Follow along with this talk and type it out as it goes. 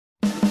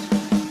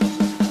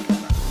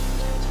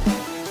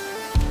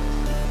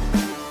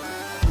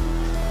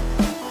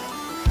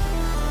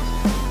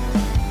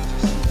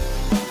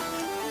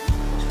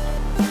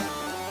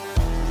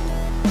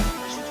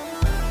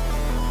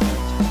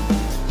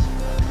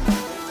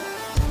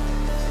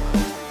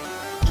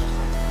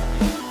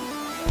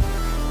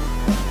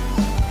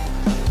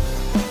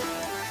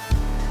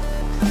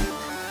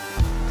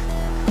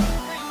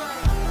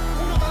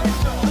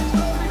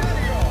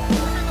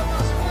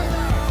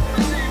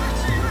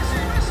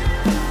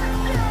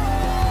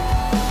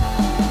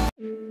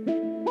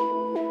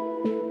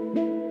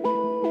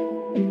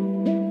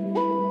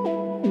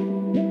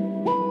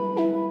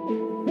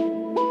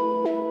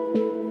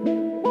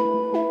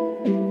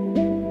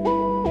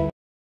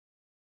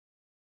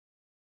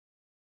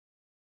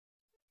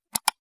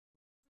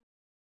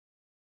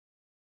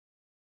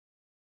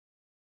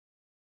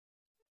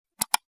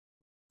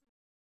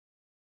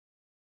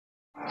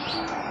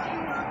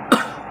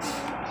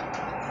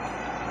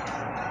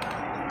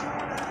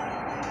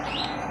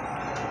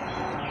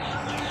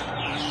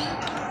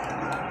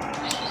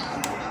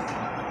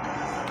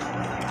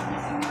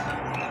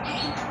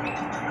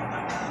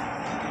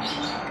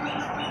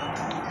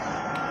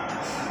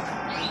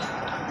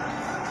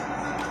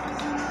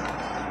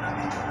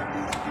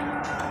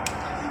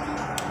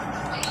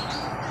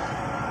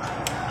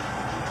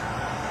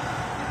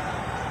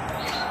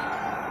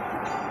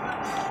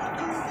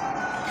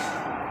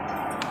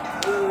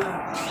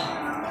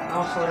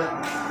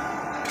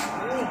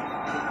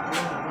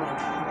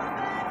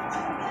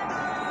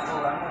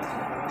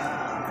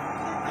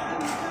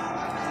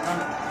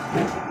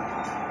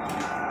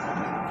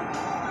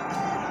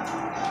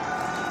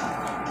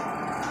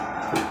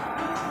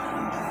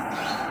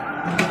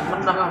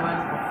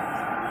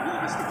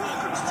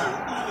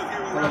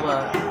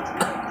Berapa?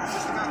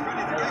 Just about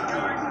ready to get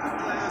going. The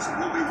players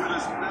will be with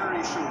us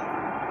very shortly.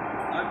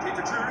 I'm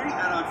Peter Drury,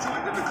 and I'm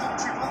joined in the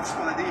commentary box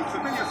by the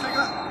familiar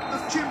figure of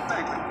Jim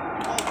Begley.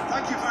 Well,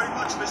 thank you very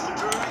much, Mr.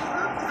 Drury,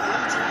 and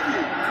hello to you.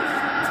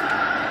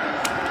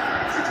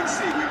 As you can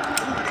see, we've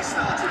already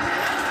started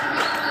here.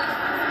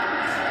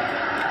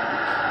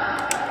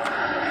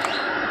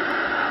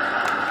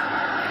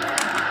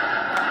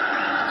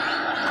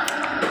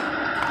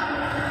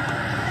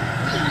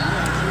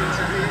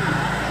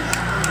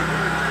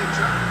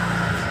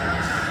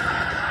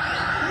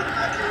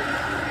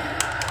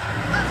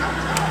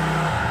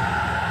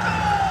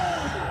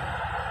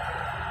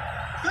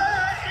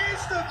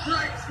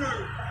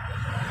 Breakthrough!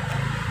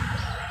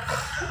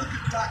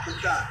 Looking back at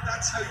that,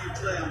 that's how you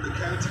play on the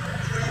counter.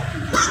 Quick,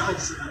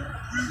 decisive, and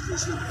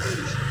ruthless with the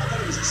finish. I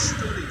thought it was a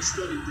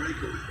stunning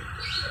breakaway.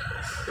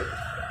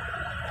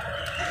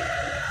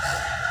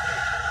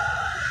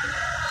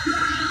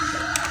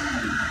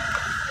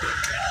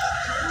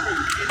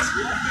 It's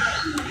 1-0.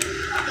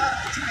 And that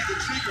ought to be the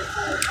trigger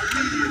for a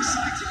really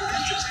exciting and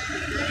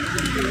entertaining game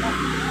from here on.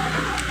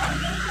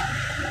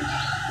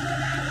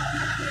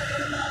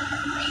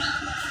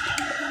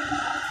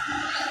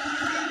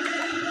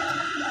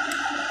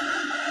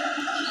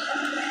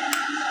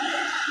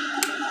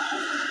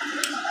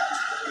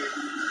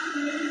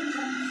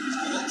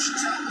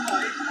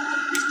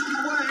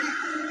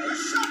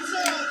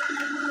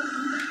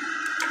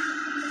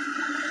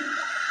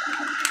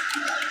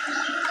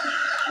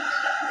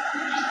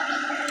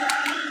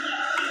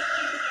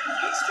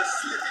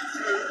 Slipping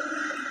through.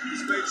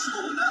 He's made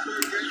sure that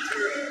won't get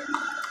through.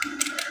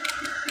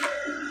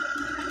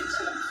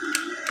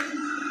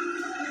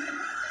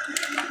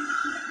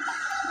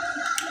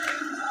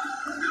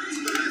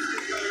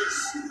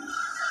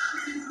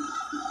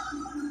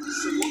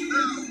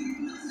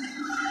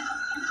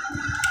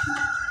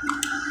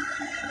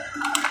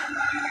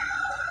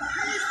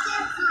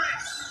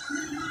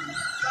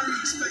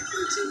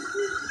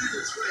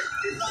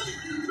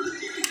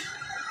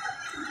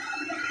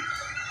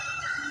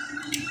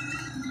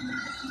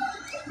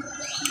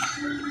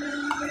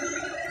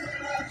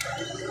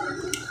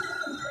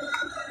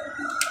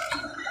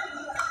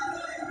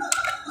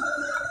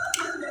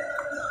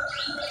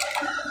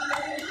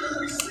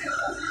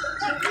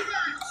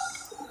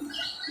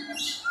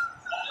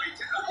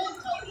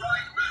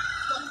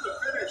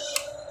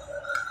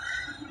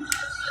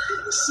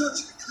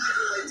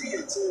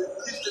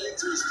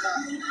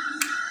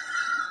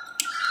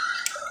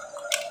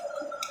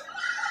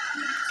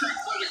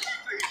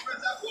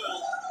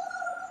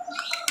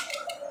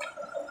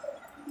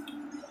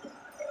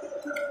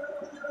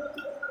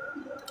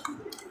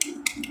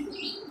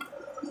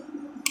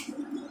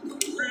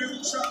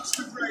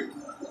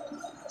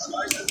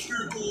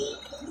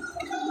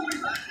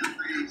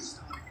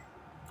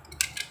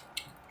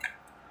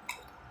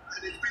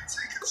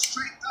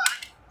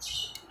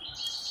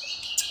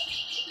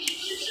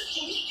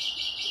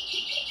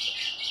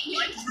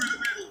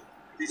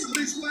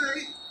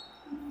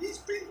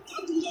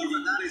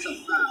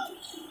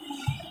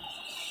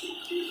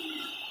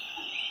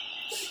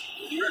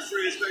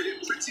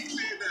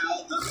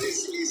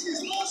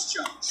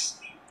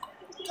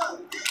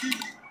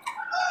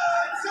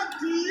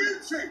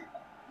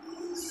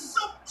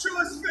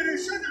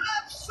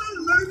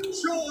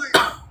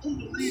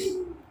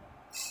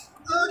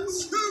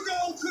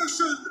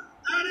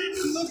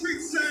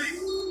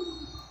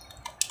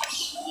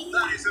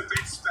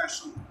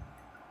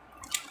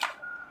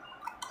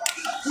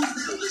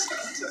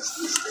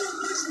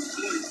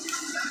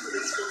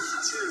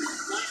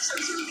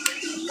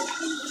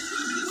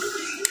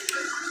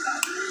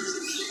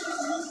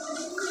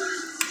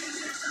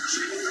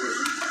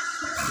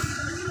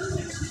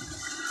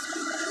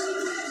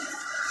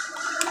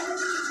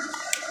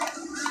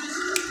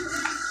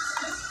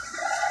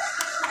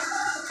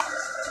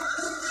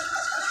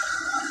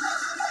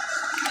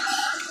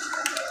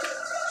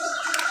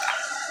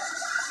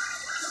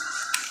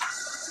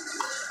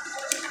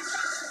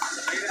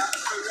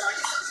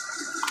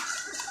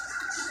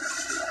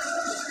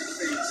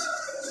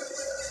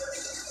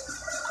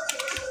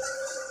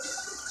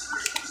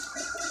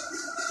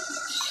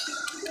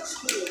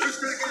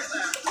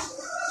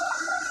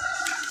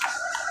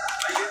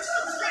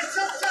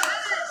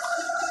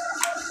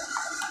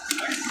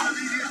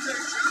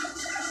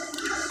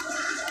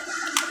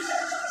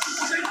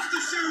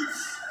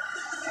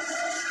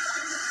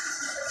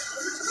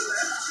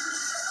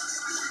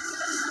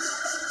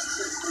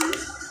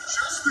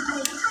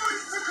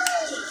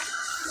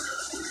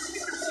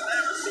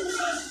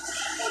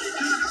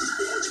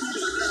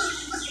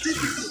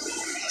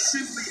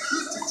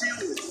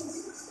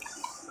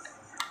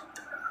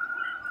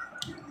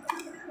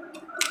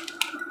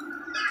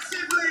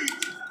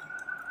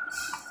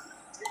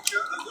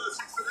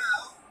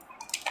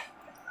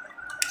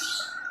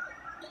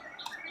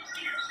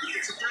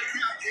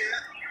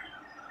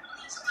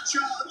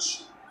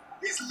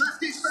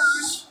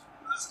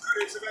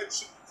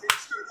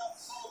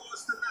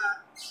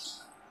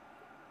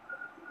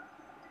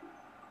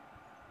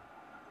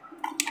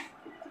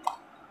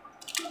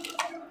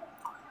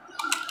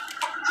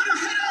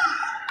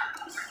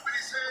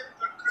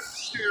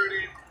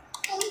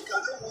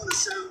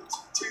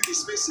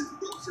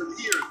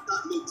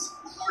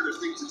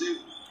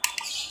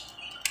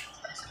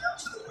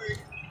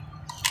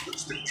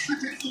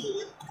 slip it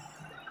forward.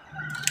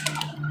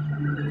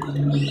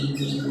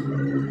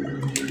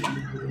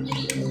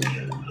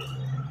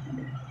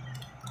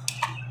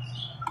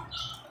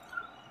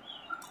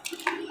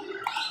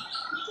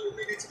 Thought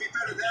we need to be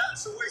better there.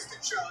 It's a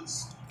wasted chance.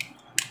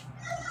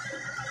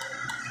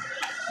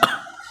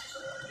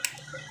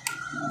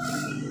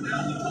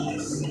 Now the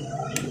pass.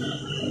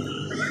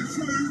 Going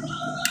through.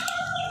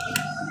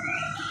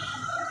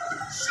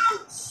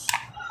 Shoots.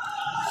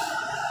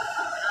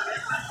 And they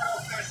bring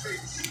off their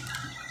feet.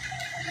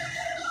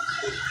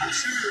 I'm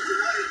sure you're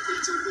delighted,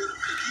 Peter, but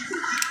the keeper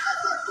didn't have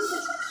that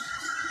ball.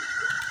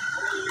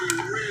 Oh, he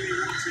really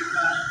wanted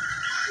that.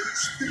 He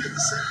spinning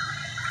the set.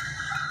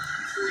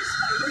 So he's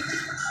spinning.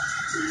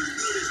 So he's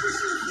blown his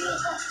whistle for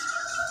half.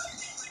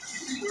 I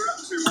think we're up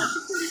to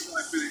after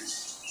 45 minutes.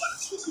 But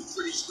it's looking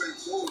pretty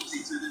straightforward,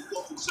 Peter. They've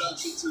got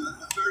themselves into a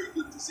very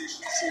good position.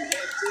 So why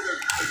did a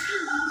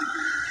deal when they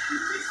can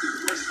repeat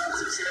the first half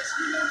success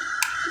with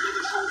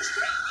another short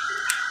step?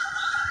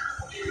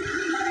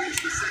 Really into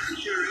the second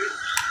period.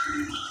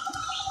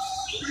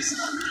 This is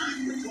the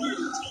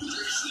requirement to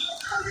produce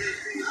how they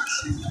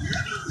actually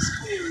level the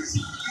score is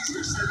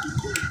easier said than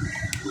done.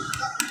 But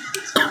that would be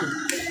the time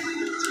they might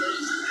go to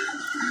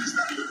use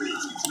that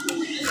momentum to go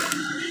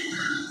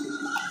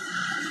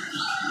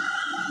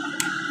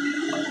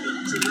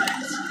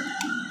direct.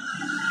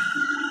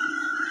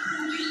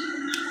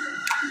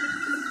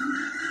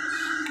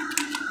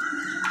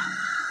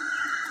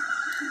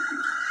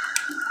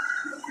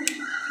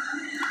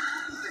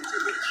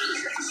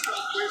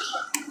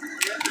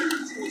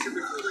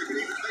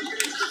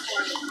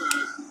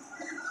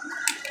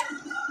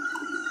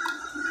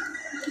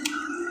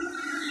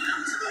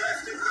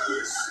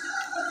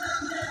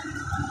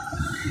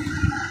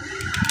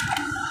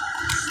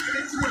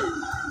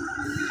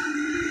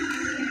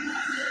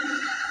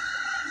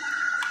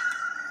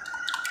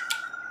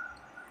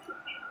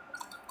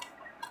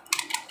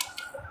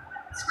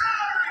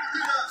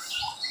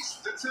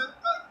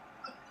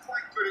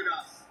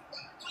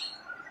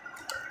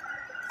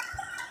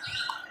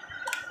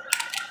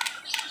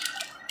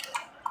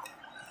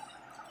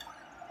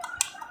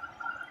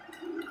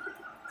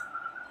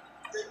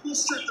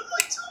 Must set the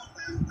right tone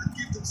now and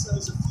give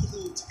themselves a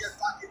foothold to get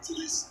back into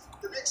this.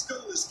 The next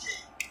goal is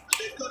key, and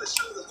they've got to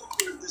show the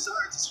hunger and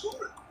desire to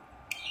score it.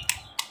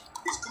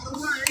 He's got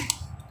away.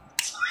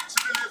 Time to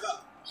deliver.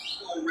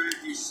 Oh,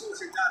 Red, you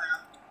sorted that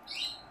out.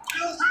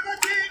 They'll have a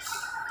dig.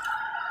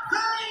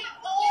 They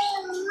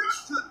are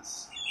rampant.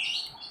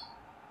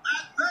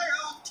 And they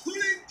are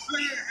pulling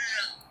clear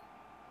here.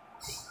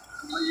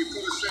 Well, you've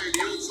got to say,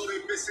 the odds on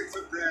him missing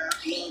from there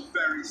were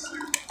very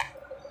slim.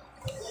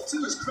 Well, to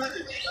his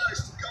credit, he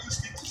managed to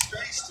ghost into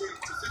space to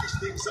finish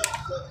things up,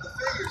 but the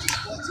failure to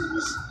spot him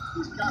was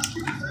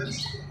ghastly defence.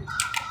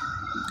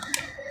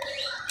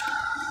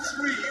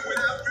 3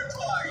 without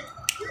reply.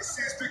 This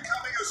is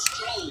becoming a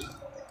stroll.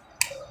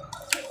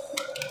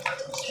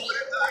 Scored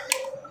it back.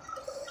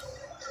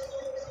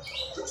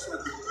 Looks like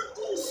a good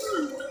ball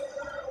through.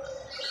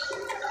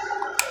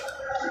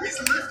 He's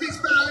left his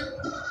man.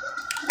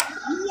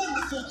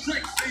 Wonderful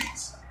quick feet.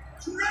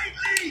 Great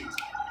lead.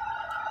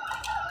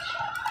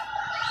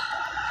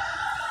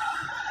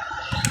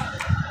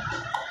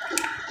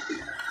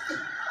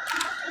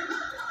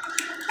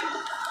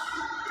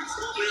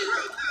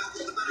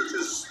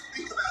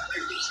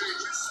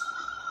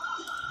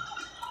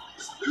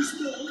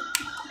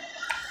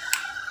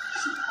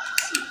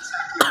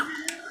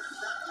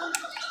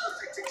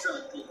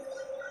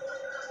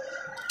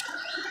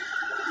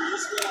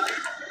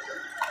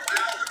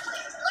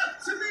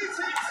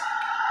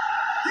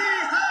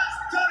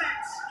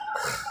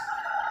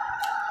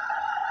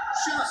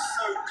 Just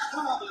so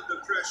calm under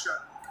pressure.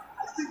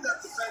 I think that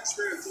defence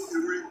there thought they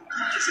were in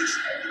good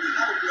position and they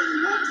had it where they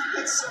wanted.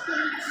 That's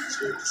somehow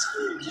scored the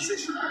scoring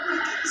position when they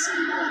keep the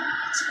same on.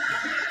 It's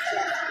really a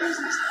crafty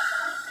business.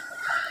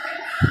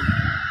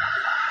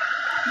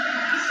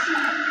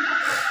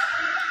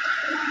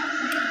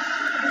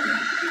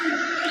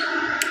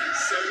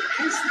 So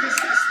is this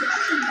the start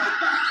of the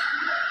comeback?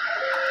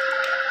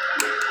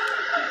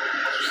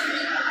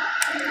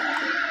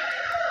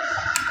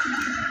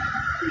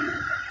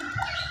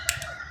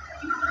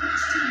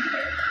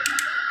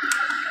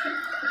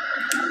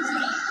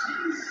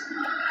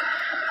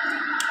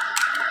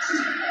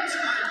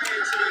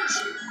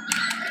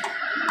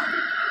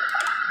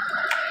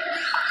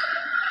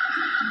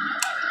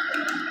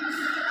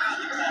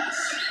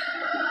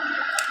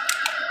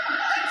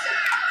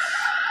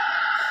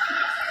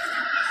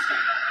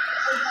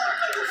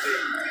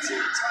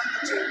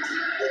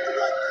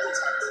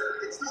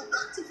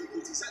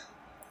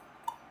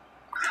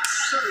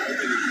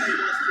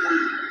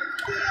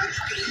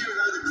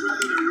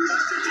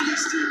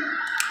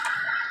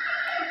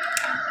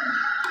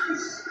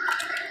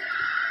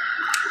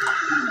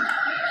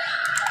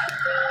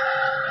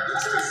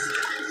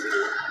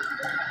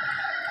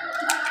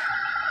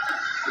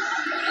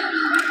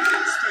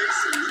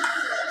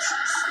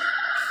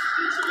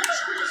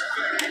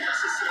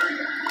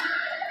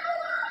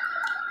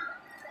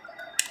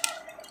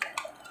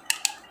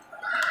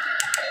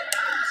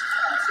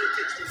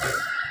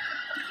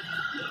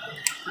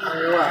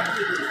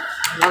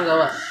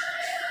 lawan.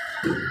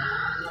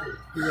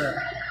 Iya.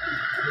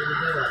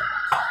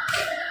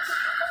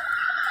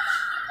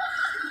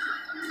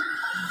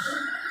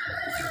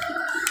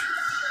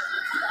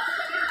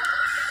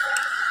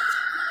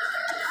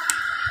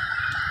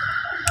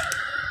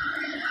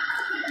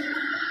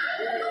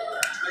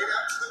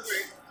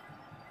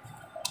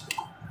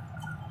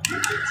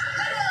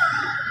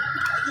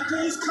 The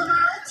ball's come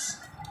out.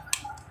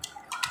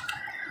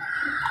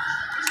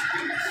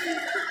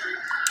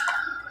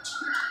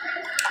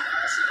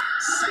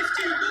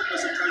 Safety in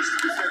numbers opposed to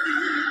defending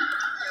here.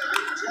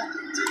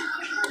 Dropping deep,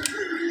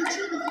 really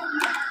trouble.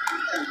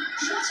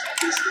 Shots from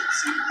distance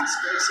and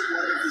space in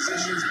wide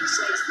positions,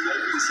 besides the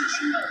obvious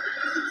issue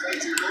of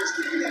inflating most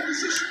of the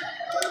opposition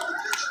out of the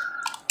pitch.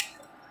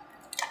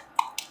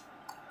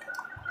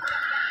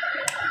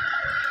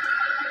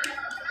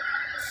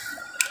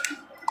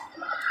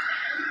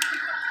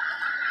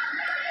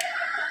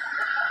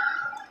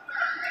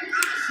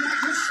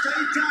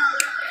 Stay down.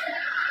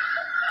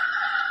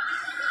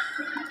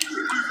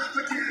 Could move up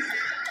again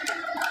here.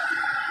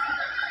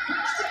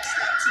 Quick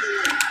step to the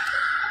win.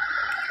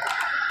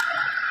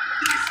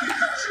 Nicely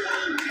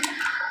controlled.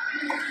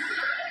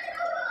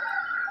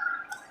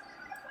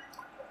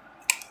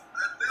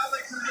 And now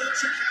they can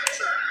launch a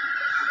counter.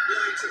 Out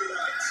wide to the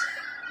right.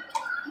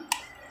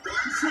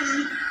 Going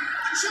through.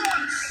 A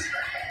chance.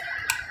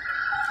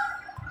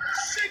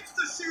 Shakes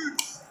the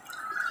shoots.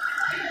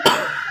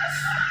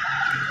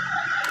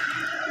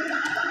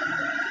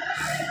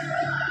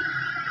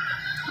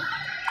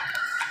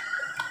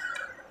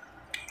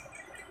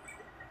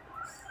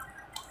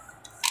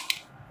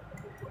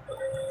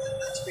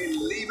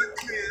 Leave it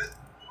clear.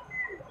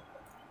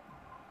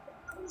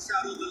 Comes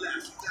out on the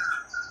left now.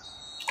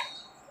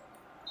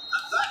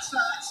 And that's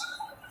that.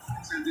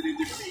 It's ended in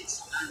defeat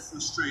and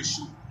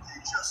frustration. They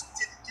just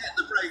didn't get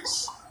the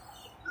breaks.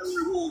 No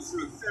reward for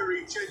a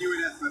very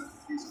genuine effort.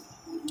 It's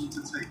important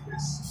to take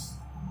this.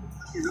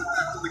 You look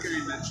back on the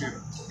game then, Jim.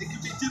 It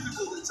can be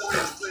difficult at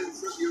times playing in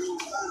front of your own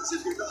fans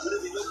if you're not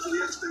living up to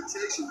the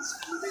expectations.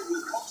 I think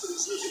with